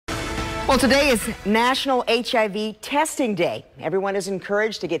Well, today is National HIV Testing Day. Everyone is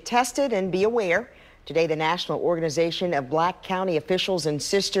encouraged to get tested and be aware. Today, the National Organization of Black County Officials and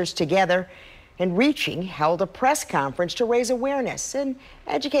Sisters Together and Reaching held a press conference to raise awareness and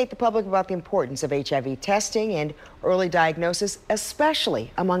educate the public about the importance of HIV testing and early diagnosis,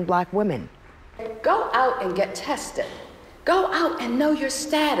 especially among black women. Go out and get tested. Go out and know your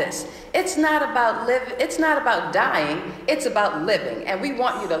status. It's not about dying, it's about living. And we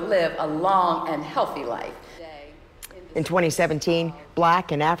want you to live a long and healthy life. In 2017,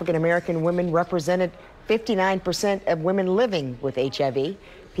 black and African American women represented 59% of women living with HIV.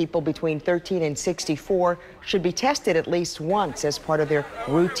 People between 13 and 64 should be tested at least once as part of their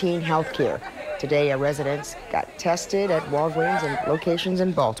routine health care. Today, residents got tested at Walgreens and locations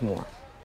in Baltimore.